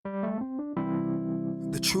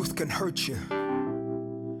The truth can hurt you,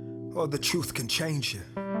 or the truth can change you.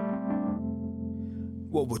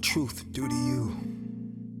 What will truth do to you?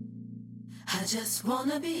 I just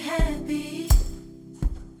wanna be happy,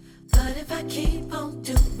 but if I keep on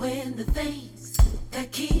doing the things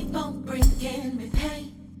that keep on bringing me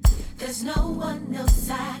pain, there's no one else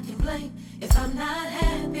I can blame if I'm not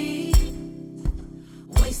happy.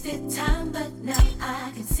 Wasted time, but now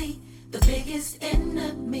I can see the biggest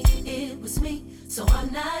enemy, it was me, so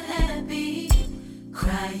I'm not happy.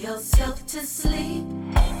 Cry yourself to sleep,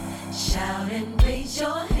 shout and raise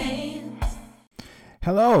your hands.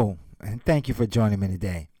 Hello, and thank you for joining me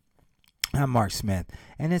today. I'm Mark Smith,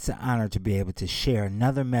 and it's an honor to be able to share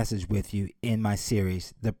another message with you in my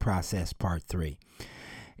series, The Process Part 3.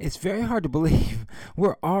 It's very hard to believe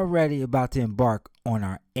we're already about to embark on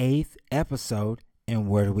our 8th episode, and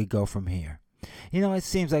where do we go from here? You know, it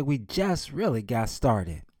seems like we just really got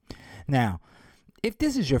started. Now, if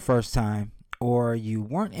this is your first time, or you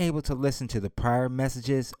weren't able to listen to the prior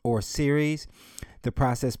messages or series, The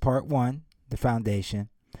Process Part 1, The Foundation,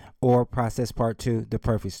 or Process Part 2, The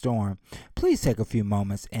Perfect Storm, please take a few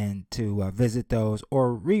moments and to visit those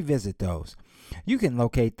or revisit those. You can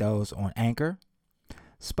locate those on Anchor,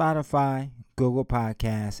 Spotify, Google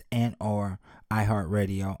Podcasts, and or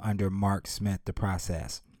iHeartRadio under Mark Smith, The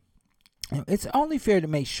Process. Now, it's only fair to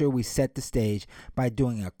make sure we set the stage by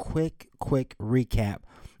doing a quick recap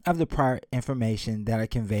of the prior information that I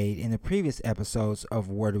conveyed in the previous episodes of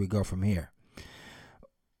Where Do We Go From Here.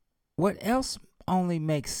 What else only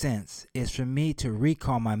makes sense is for me to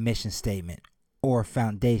recall my mission statement or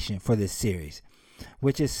foundation for this series,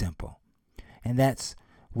 which is simple. And that's,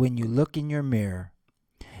 when you look in your mirror,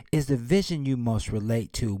 is the vision you most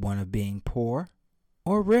relate to one of being poor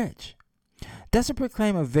or rich? Does it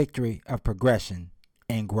proclaim a victory of progression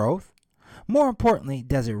and growth? More importantly,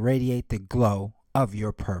 does it radiate the glow of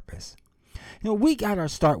your purpose? You know, we got our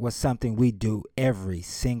start with something we do every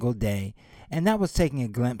single day, and that was taking a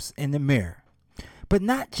glimpse in the mirror. But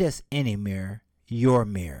not just any mirror, your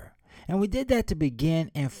mirror. And we did that to begin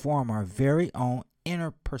and form our very own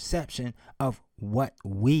inner perception of what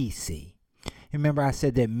we see. Remember, I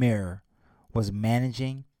said that mirror was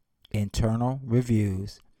managing internal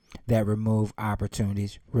reviews that remove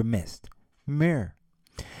opportunities remissed. Mirror.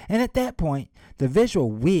 And at that point, the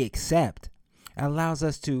visual we accept allows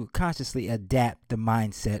us to consciously adapt the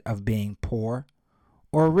mindset of being poor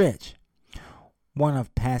or rich. One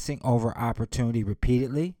of passing over opportunity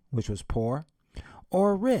repeatedly, which was poor,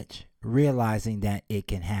 or rich, realizing that it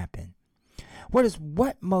can happen.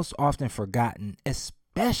 What most often forgotten,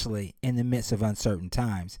 especially in the midst of uncertain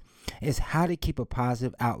times, is how to keep a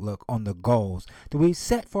positive outlook on the goals that we've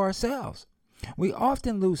set for ourselves. We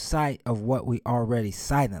often lose sight of what we already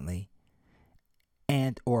silently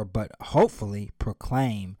but hopefully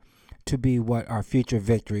proclaim to be what our future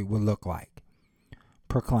victory will look like.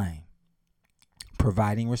 Proclaim.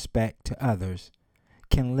 Providing respect to others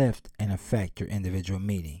can lift and affect your individual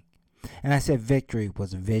meaning. And I said victory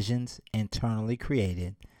was visions internally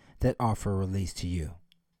created that offer release to you.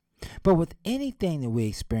 But with anything that we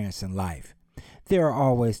experience in life, there are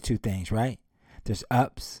always two things, right? There's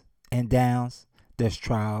ups and downs, there's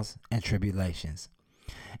trials and tribulations.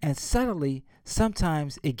 And subtly,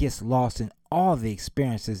 sometimes it gets lost in all the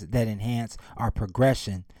experiences that enhance our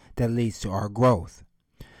progression that leads to our growth.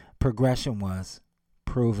 Progression was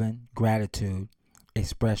proven gratitude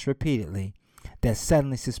expressed repeatedly that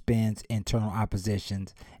suddenly suspends internal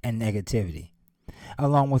oppositions and negativity,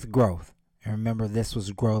 along with growth. And remember, this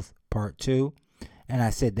was growth part 2, and I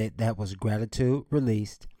said that was gratitude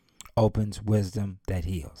released opens wisdom that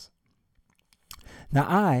heals. Now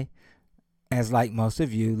I, as like most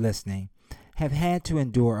of you listening, have had to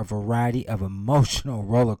endure a variety of emotional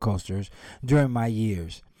roller coasters during my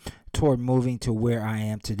years toward moving to where I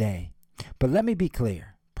am today. But let me be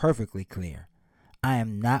clear, perfectly clear. I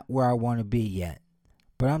am not where I want to be yet,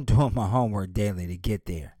 but I'm doing my homework daily to get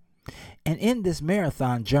there. And in this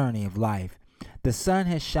marathon journey of life, the sun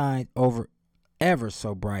has shined over ever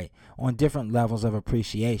so bright on different levels of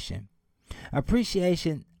appreciation.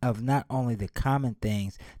 Appreciation of not only the common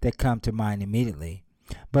things that come to mind immediately,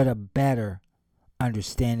 but a better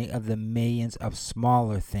understanding of the millions of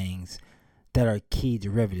smaller things that are key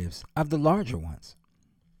derivatives of the larger ones.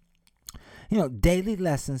 You know, daily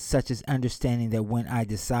lessons such as understanding that when I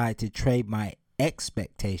decide to trade my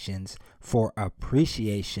expectations for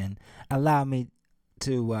appreciation allow me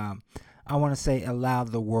to, allow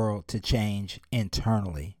the world to change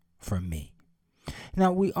internally for me.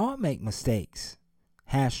 Now, we all make mistakes,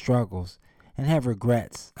 have struggles, and have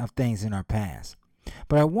regrets of things in our past.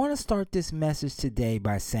 But I want to start this message today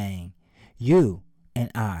by saying, you,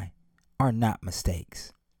 and I are not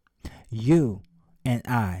mistakes. You and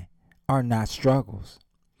I are not struggles.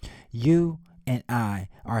 You and I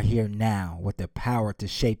are here now with the power to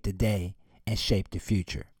shape the day and shape the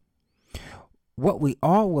future. What we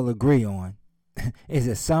all will agree on is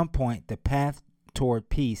at some point the path toward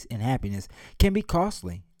peace and happiness can be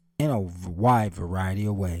costly in a wide variety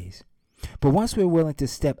of ways. But once we're willing to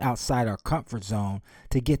step outside our comfort zone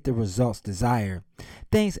to get the results desired,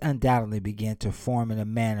 things undoubtedly begin to form in a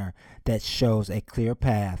manner that shows a clear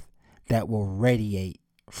path that will radiate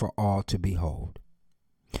for all to behold.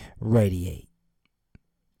 Radiate.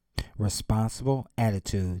 Responsible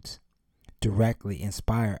attitudes directly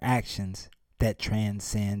inspire actions that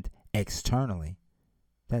transcend externally.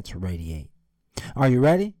 That's radiate. Are you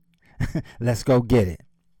ready? Let's go get it.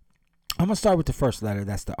 I'm going to start with the first letter.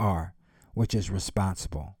 That's the R, which is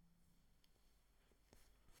responsible.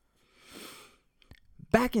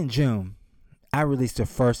 Back in June, I released the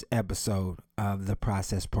first episode of The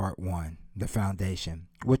Process Part 1, The Foundation,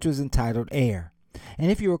 which was entitled Air.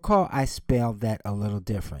 And if you recall, I spelled that a little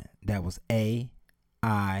different. That was AIRR,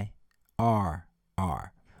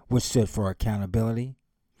 which stood for accountability,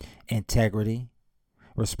 integrity,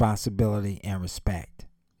 responsibility, and respect.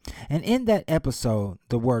 And in that episode,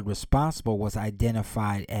 the word responsible was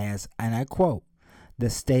identified as, and I quote, the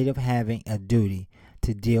state of having a duty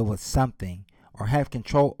to deal with something or have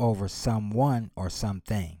control over someone or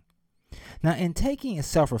something. Now, in taking a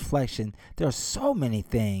self-reflection, there are so many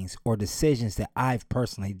things or decisions that I've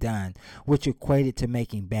personally done which equated to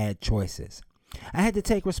making bad choices. I had to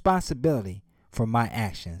take responsibility for my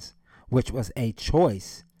actions, which was a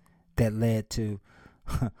choice that led to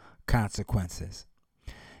consequences.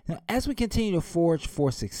 Now, as we continue to forge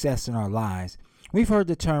for success in our lives, we've heard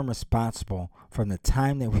the term responsible from the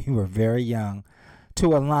time that we were very young to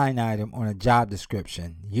a line item on a job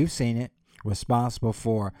description. You've seen it. Responsible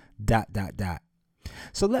for ...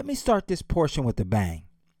 So let me start this portion with a bang.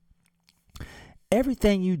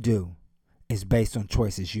 Everything you do is based on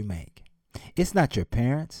choices you make. It's not your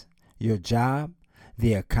parents, your job,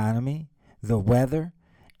 the economy, the weather,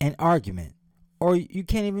 an argument, or you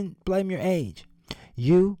can't even blame your age.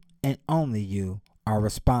 You and only you are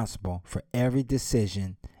responsible for every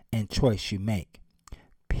decision and choice you make.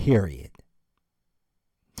 Period.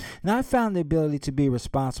 Now, I found the ability to be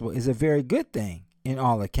responsible is a very good thing in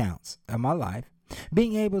all accounts of my life.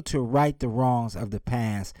 Being able to right the wrongs of the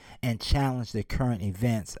past and challenge the current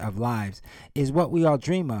events of lives is what we all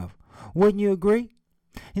dream of. Wouldn't you agree?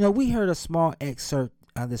 You know, we heard a small excerpt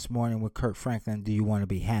this morning with Kirk Franklin, Do You Want to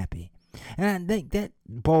Be Happy? And I think that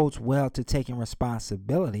bodes well to taking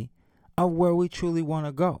responsibility of where we truly want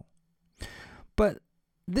to go. But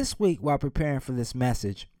this week, while preparing for this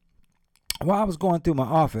message, while I was going through my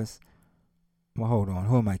office, well, hold on,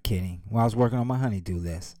 who am I kidding? While I was working on my honey-do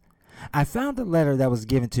list, I found a letter that was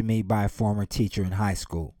given to me by a former teacher in high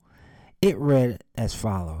school. It read as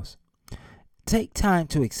follows: take time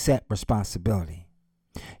to accept responsibility.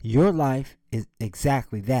 Your life is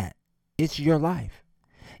exactly that. It's your life.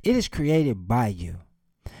 It is created by you.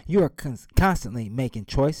 You are constantly making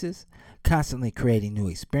choices, constantly creating new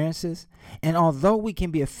experiences, and although we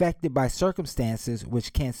can be affected by circumstances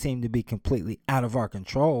which can seem to be completely out of our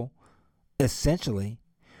control, essentially,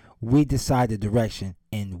 we decide the direction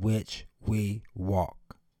in which we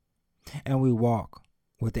walk. And we walk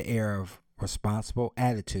with the air of responsible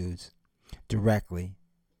attitudes directly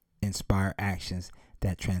inspire actions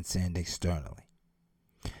that transcend externally.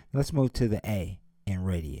 Let's move to the A in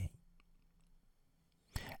radiate.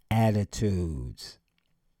 Attitudes.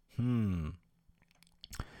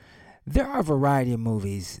 There are a variety of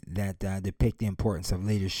movies that depict the importance of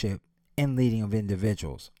leadership and leading of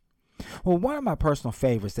individuals. Well, one of my personal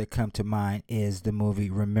favorites that come to mind is the movie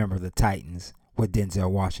Remember the Titans with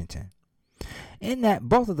Denzel Washington. In that,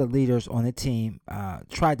 both of the leaders on the team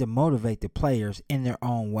tried to motivate the players in their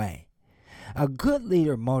own way. A good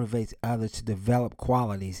leader motivates others to develop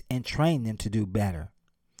qualities and train them to do better.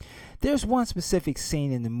 There's one specific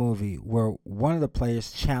scene in the movie where one of the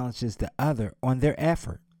players challenges the other on their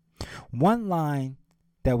effort. One line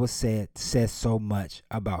that was said says so much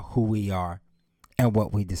about who we are and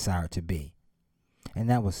what we desire to be. And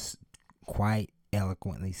that was quite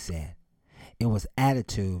eloquently said. It was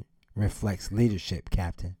attitude reflects leadership,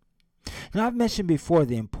 Captain. Now, I've mentioned before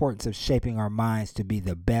the importance of shaping our minds to be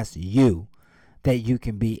the best you that you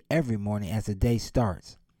can be every morning as the day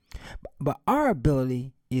starts. But our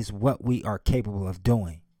ability is what we are capable of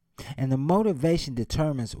doing, and the motivation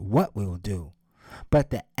determines what we will do, but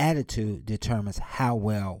the attitude determines how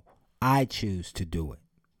well I choose to do it.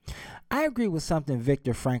 I agree with something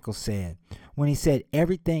Viktor Frankl said. when he said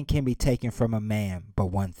everything can be taken from a man but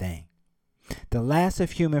one thing. The last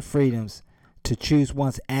of human freedoms to choose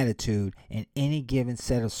one's attitude in any given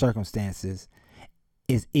set of circumstances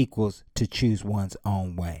is equals to choose one's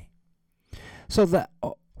own way. So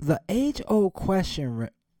the age-old question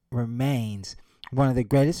remains one of the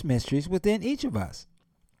greatest mysteries within each of us.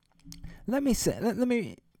 Let me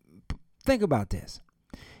think about this.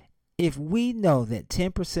 If we know that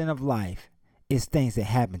 10% of life is things that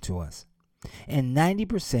happen to us, and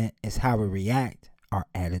 90% is how we react, our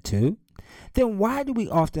attitude, then why do we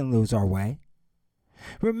often lose our way?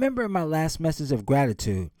 Remember in my last message of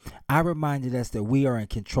gratitude, I reminded us that we are in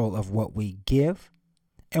control of what we give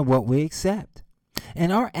and what we accept.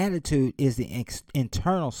 And our attitude is the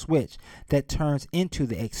internal switch that turns into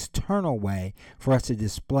the external way for us to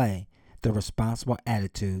display the responsible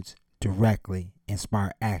attitudes directly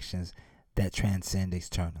inspire actions that transcend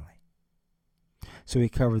externally. So we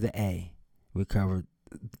covered the A. We covered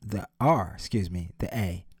the R, the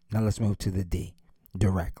A. Now let's move to the D,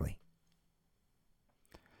 directly.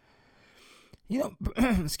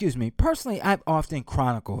 Personally, I've often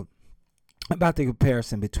chronicled about the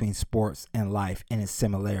comparison between sports and life and its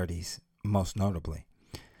similarities, most notably.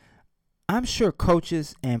 I'm sure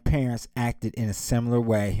coaches and parents acted in a similar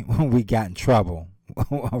way when we got in trouble,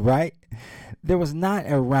 right? There was not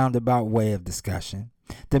a roundabout way of discussion.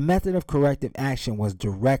 The method of corrective action was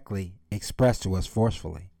directly expressed to us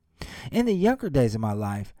forcefully. In the younger days of my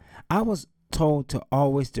life, I was told to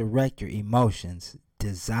always direct your emotions,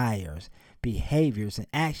 desires, behaviors, and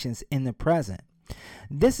actions in the present.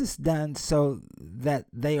 This is done so that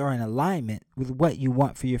they are in alignment with what you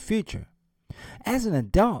want for your future. As an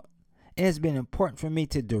adult, it has been important for me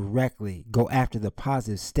to directly go after the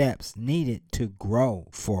positive steps needed to grow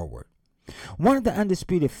forward. One of the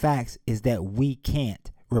undisputed facts is that we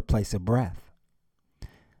can't replace a breath.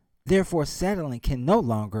 Therefore, settling can no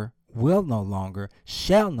longer, will no longer,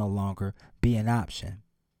 shall no longer be an option.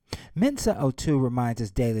 Mensa O2 reminds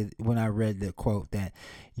us daily when I read the quote that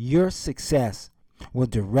your success will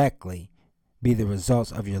directly be the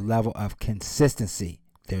results of your level of consistency.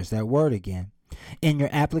 There's that word again. In your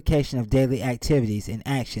application of daily activities and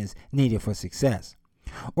actions needed for success.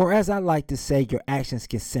 Or as I like to say, your actions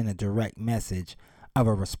can send a direct message of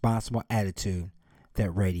a responsible attitude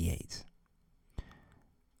that radiates.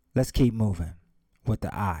 Let's keep moving with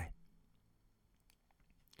the I.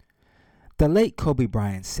 The late Kobe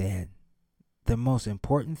Bryant said, the most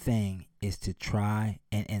important thing is to try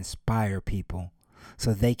and inspire people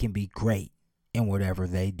so they can be great in whatever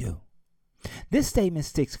they do. This statement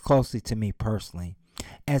sticks closely to me personally,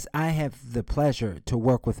 as I have the pleasure to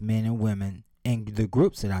work with men and women in the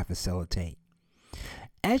groups that I facilitate.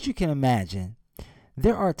 As you can imagine,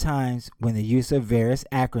 there are times when the use of various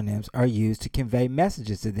acronyms are used to convey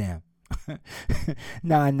messages to them.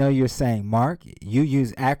 Now I know you're saying, Mark, you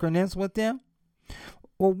use acronyms with them?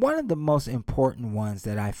 Well, one of the most important ones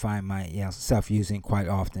that I find myself using quite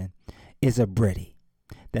often is ABRTI.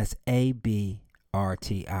 That's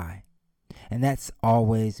ABRTI. And that's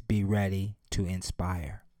always be ready to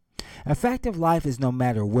inspire. A fact of life is no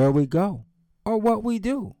matter where we go or what we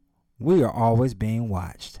do, we are always being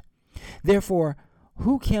watched. Therefore,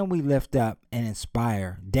 who can we lift up and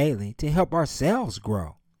inspire daily to help ourselves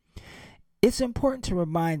grow? It's important to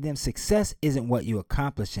remind them success isn't what you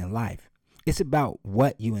accomplish in life. It's about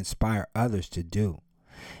what you inspire others to do.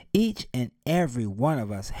 Each and every one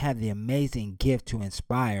of us have the amazing gift to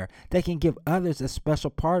inspire that can give others a special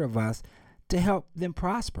part of us to help them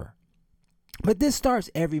prosper. But this starts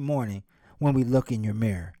every morning when we look in your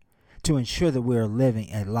mirror to ensure that we are living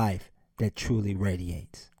a life that truly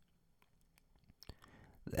radiates.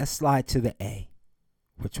 Let's slide to the A,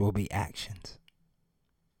 which will be actions.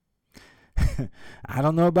 I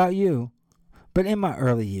don't know about you, but in my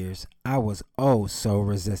early years, I was so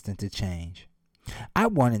resistant to change. I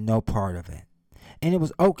wanted no part of it, and it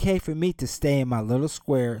was okay for me to stay in my little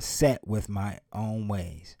square set with my own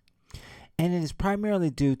ways. And it is primarily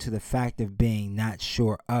due to the fact of being not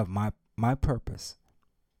sure of my purpose,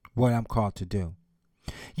 what I'm called to do.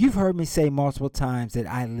 You've heard me say multiple times that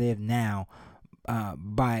I live now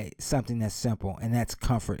by something that's simple, and that's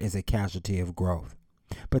comfort is a casualty of growth.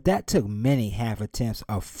 But that took many half attempts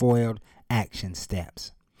of foiled action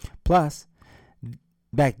steps. Plus,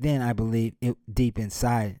 back then I believe deep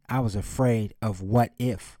inside I was afraid of what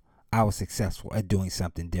if I was successful at doing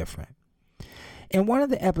something different. In one of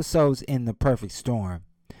the episodes in The Perfect Storm,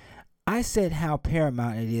 I said how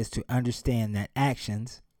paramount it is to understand that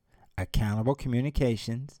actions, accountable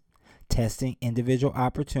communications, testing individual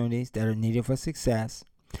opportunities that are needed for success,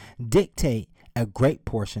 dictate a great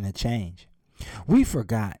portion of change. We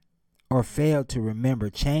forgot, or failed to remember,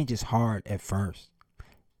 change is hard at first.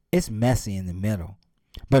 It's messy in the middle,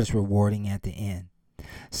 but it's rewarding at the end.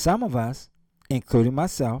 Some of us, including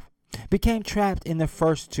myself, became trapped in the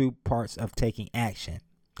first two parts of taking action,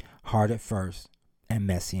 hard at first and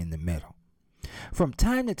messy in the middle. From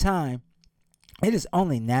time to time, it is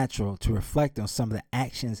only natural to reflect on some of the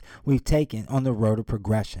actions we've taken on the road of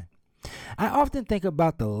progression. I often think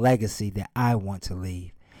about the legacy that I want to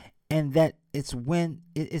leave, and that it's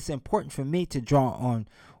important for me to draw on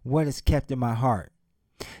what is kept in my heart.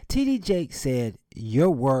 T.D. Jakes said, "Your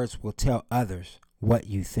words will tell others what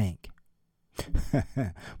you think,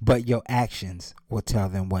 but your actions will tell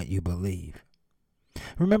them what you believe."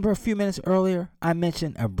 Remember a few minutes earlier, I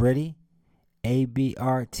mentioned Abrti,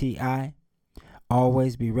 ABRTI,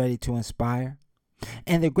 always be ready to inspire,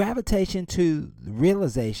 and the gravitation to the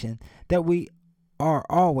realization that we are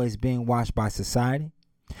always being watched by society.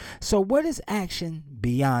 So what is action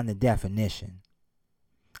beyond the definition?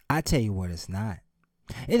 I tell you what it's not.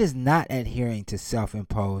 It is not adhering to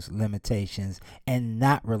self-imposed limitations and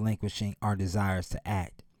not relinquishing our desires to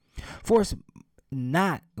act. For it's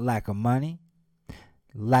not lack of money,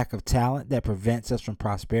 lack of talent that prevents us from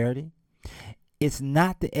prosperity. It's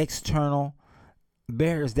not the external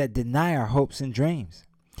barriers that deny our hopes and dreams.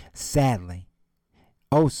 Sadly,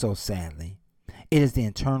 oh so sadly, it is the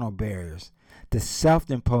internal barriers, the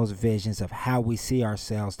self-imposed visions of how we see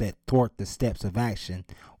ourselves that thwart the steps of action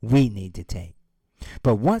we need to take.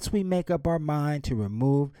 But once we make up our mind to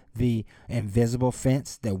remove the invisible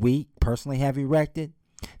fence that we personally have erected,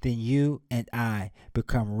 then you and I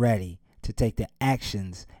become ready to take the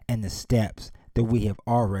actions and the steps that we have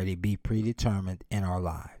already be predetermined in our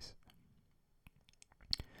lives.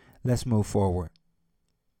 Let's move forward.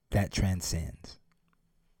 That transcends.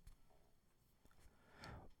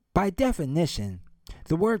 By definition,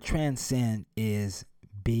 the word transcend is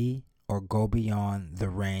be or go beyond the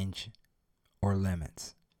range or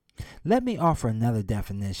limits. Let me offer another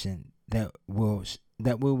definition that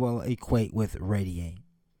we will equate with radiate.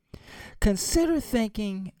 Consider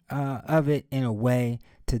thinking of it in a way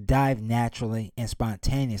to dive naturally and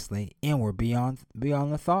spontaneously inward beyond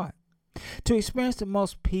the thought. To experience the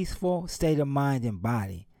most peaceful state of mind and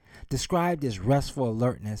body, described as restful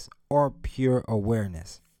alertness or pure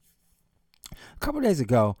awareness. A couple days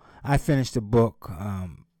ago, I finished a book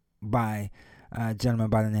by a gentleman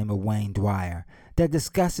by the name of Wayne Dyer that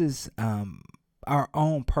discusses our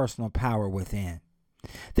own personal power within.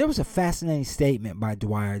 There was a fascinating statement by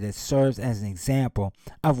Dwyer that serves as an example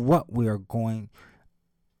of what we are going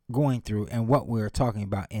through and what we are talking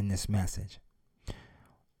about in this message.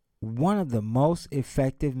 One of the most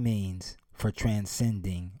effective means for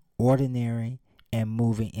transcending ordinary and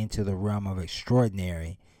moving into the realm of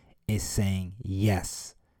extraordinary is saying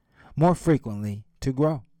yes more frequently to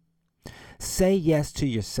grow. Say yes to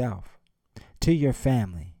yourself, to your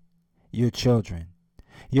family, your children,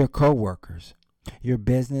 your co-workers, your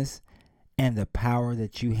business, and the power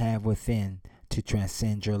that you have within to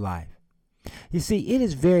transcend your life. You see, it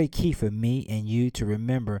is very key for me and you to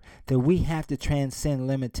remember that we have to transcend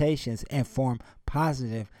limitations and form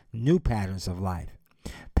positive new patterns of life.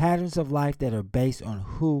 Patterns of life that are based on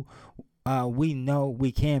who we know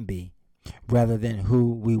we can be rather than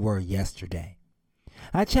who we were yesterday.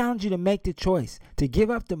 I challenge you to make the choice to give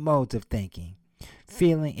up the modes of thinking,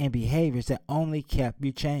 feeling, and behaviors that only kept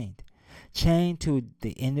you chained to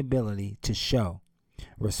the inability to show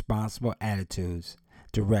responsible attitudes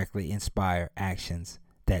directly inspire actions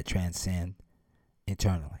that transcend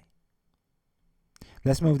internally.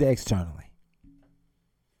 Let's move to externally.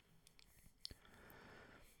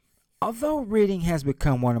 Although reading has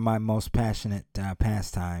become one of my most passionate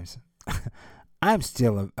pastimes, I'm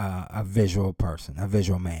still a visual person, a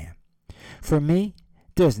visual man. For me,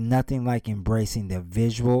 there's nothing like embracing the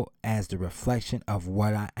visual as the reflection of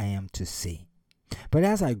what I am to see. But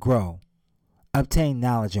as I grow, obtain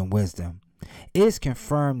knowledge and wisdom, it is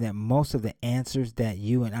confirmed that most of the answers that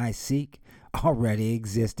you and I seek already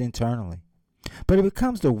exist internally. But it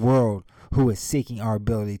becomes the world who is seeking our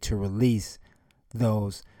ability to release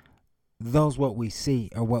those what we see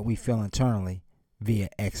or what we feel internally via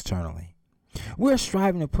externally. We're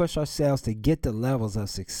striving to push ourselves to get the levels of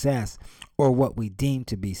success or what we deem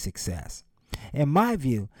to be success. In my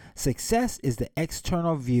view, success is the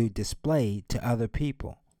external view displayed to other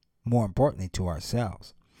people, more importantly to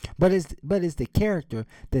ourselves. But it's the character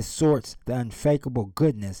that sorts the unfakeable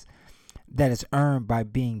goodness that is earned by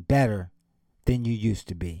being better than you used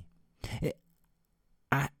to be.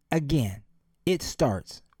 It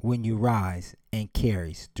starts when you rise and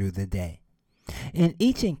carries through the day. In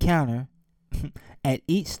each encounter, at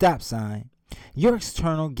each stop sign, your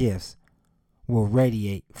external gifts will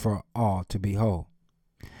radiate for all to behold.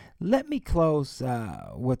 Let me close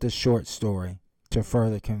with a short story to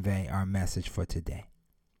further convey our message for today.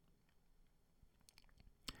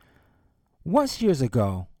 Once years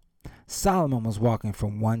ago, Solomon was walking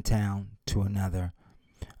from one town to another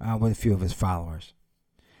with a few of his followers.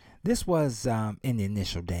 This was in the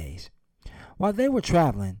initial days. While they were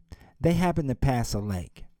traveling, they happened to pass a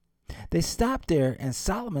lake. They stopped there, and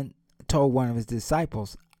Solomon told one of his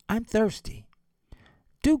disciples, "I'm thirsty.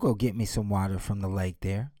 Do go get me some water from the lake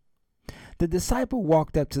there." The disciple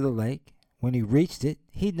walked up to the lake. When he reached it,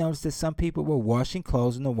 he noticed that some people were washing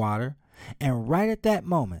clothes in the water, and right at that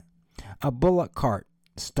moment, a bullock cart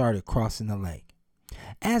started crossing the lake.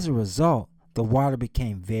 As a result, the water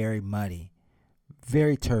became very muddy,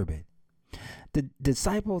 very turbid. The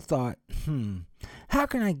disciple thought, how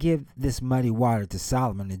can I give this muddy water to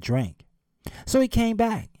Solomon to drink? So he came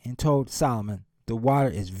back and told Solomon, the water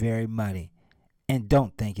is very muddy and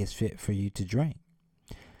don't think it's fit for you to drink.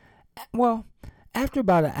 Well, after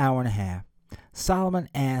about an hour and a half, Solomon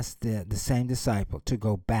asked the same disciple to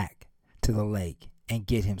go back to the lake and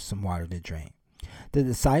get him some water to drink. The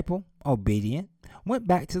disciple, obedient, went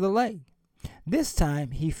back to the lake. This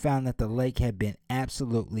time he found that the lake had been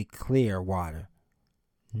absolutely clear water.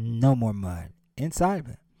 No more mud inside of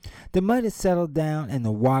it. The mud had settled down and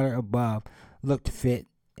the water above looked fit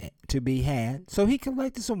to be had, so he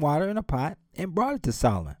collected some water in a pot and brought it to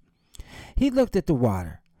Solomon. He looked at the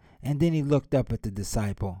water, and then he looked up at the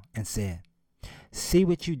disciple and said, "See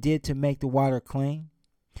what you did to make the water clean?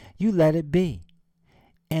 You let it be,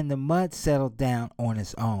 and the mud settled down on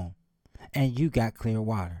its own, and you got clear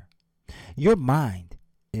water. Your mind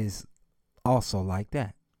is also like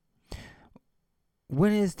that.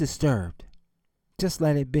 When it is disturbed, just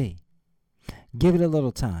let it be. Give it a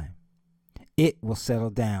little time. It will settle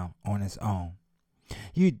down on its own.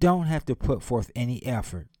 You don't have to put forth any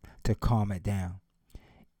effort to calm it down.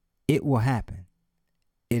 It will happen.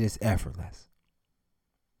 It is effortless."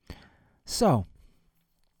 So,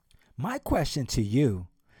 my question to you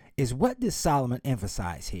is, what did Solomon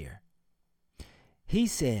emphasize here? He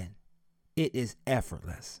said, it is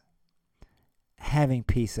effortless. Having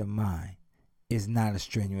peace of mind is not a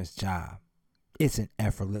strenuous job. It's an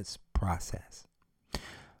effortless process.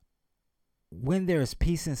 When there is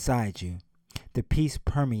peace inside you, the peace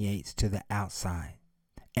permeates to the outside,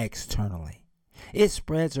 externally. It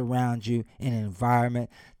spreads around you in an environment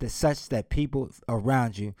that's such that people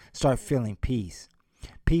around you start feeling peace.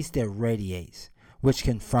 Peace that radiates, which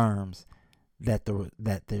confirms that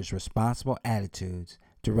there's responsible attitudes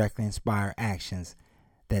directly inspire actions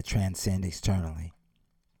that transcend externally.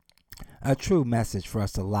 A true message for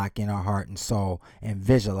us to lock in our heart and soul and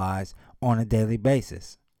visualize on a daily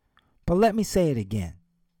basis. But let me say it again.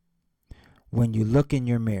 When you look in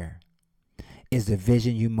your mirror, is the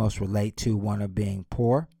vision you most relate to one of being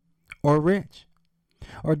poor or rich?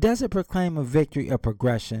 Or does it proclaim a victory of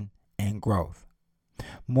progression and growth?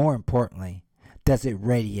 More importantly, does it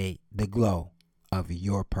radiate the glow of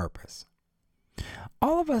your purpose?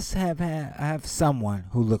 All of us have someone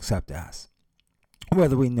who looks up to us,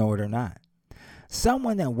 whether we know it or not.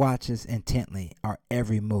 Someone that watches intently our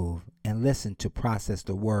every move and listens to process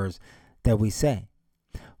the words that we say.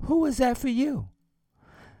 Who is that for you?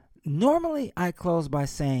 Normally, I close by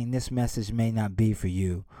saying this message may not be for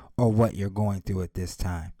you or what you're going through at this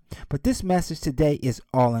time. But this message today is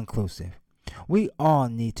all-inclusive. We all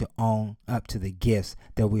need to own up to the gifts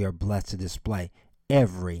that we are blessed to display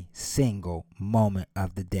every single moment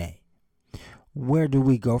of the day. Where do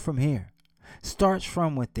we go from here? Starts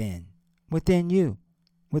from within you,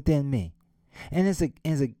 within me. And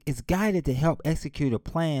it's guided to help execute a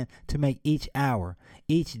plan to make each hour,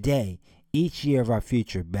 each day, each year of our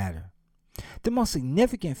future better. The most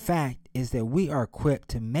significant fact is that we are equipped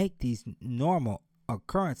to make these normal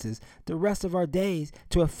occurrences the rest of our days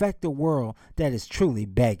to affect a world that is truly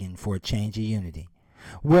begging for a change of unity.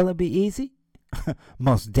 Will it be easy?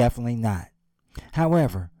 Most definitely not.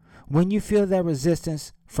 However, when you feel that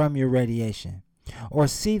resistance from your radiation or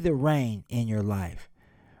see the rain in your life,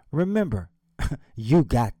 remember, you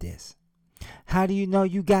got this. How do you know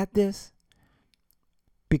you got this?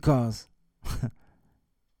 Because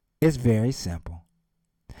it's very simple.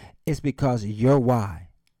 It's because your why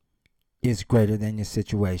is greater than your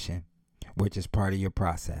situation, which is part of your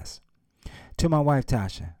process. To my wife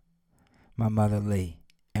Tasha, my mother Lee,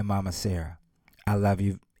 and Mama Sarah, I love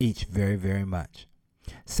you each very, very much.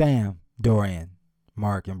 Sam, Dorian,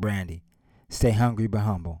 Mark, and Brandy, stay hungry but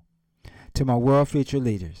humble. To my world future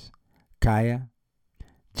leaders, Kaya,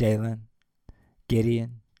 Jalen,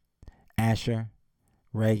 Gideon, Asher,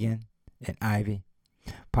 Reagan, and Ivy,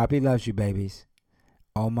 Poppy loves you, babies.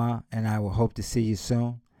 Oma and I will hope to see you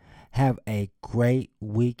soon. Have a great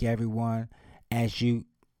week, everyone, as you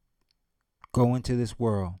go into this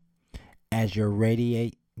world, as your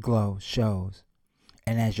radiate glow shows,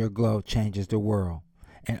 and as your glow changes the world.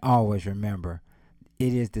 And always remember,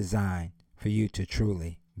 it is designed for you to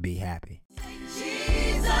truly be happy.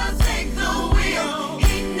 Jesus, take the wheel.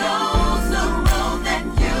 He knows the road that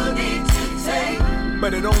you need to take.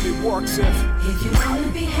 But it only works if you want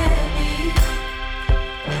to be happy,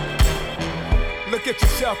 look at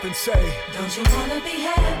yourself and say, don't you want to be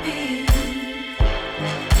happy?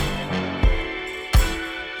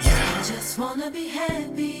 yeah. I just want to be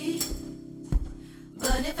happy.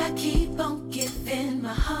 But if I keep on giving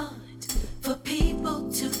my heart for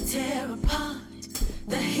people to tear apart,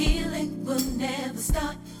 the healing will never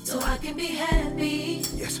start, so I can be happy.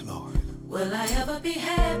 Yes, Lord. Will I ever be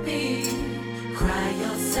happy? Cry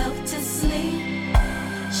yourself to sleep,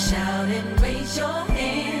 shout and raise your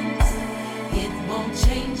hands. It won't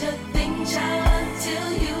change a thing, child,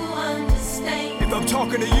 until you understand. If I'm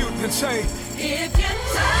talking to you, then say, if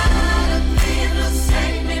you're tired